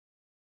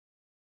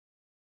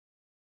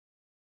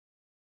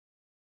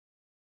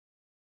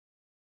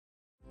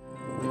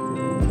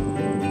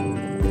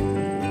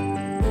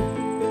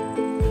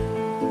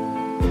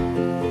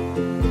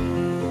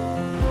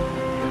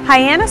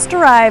Hyannis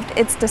derived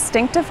its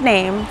distinctive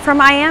name from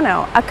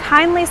Iano, a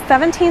kindly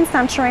 17th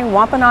century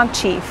Wampanoag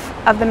chief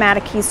of the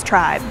Matakese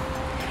tribe.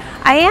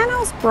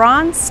 Iano's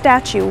bronze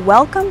statue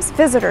welcomes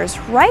visitors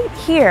right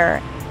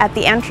here at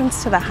the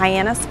entrance to the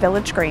Hyannis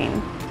Village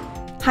Green.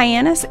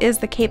 Hyannis is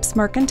the Cape's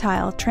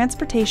mercantile,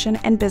 transportation,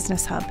 and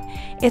business hub.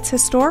 Its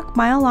historic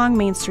mile-long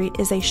Main Street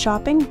is a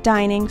shopping,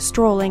 dining,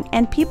 strolling,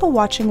 and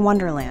people-watching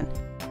wonderland,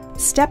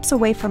 steps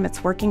away from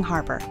its working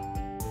harbor.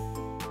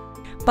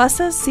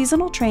 Buses,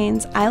 seasonal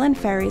trains, island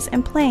ferries,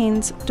 and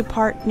planes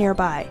depart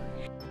nearby.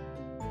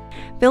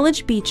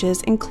 Village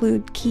beaches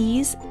include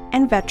Keys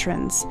and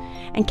Veterans,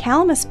 and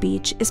Calamus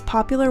Beach is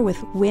popular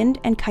with wind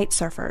and kite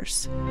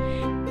surfers.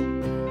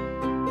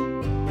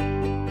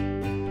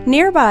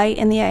 Nearby,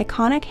 in the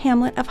iconic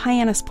hamlet of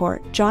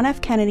Hyannisport, John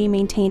F. Kennedy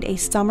maintained a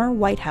summer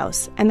White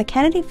House, and the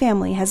Kennedy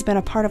family has been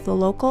a part of the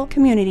local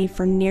community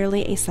for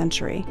nearly a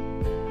century.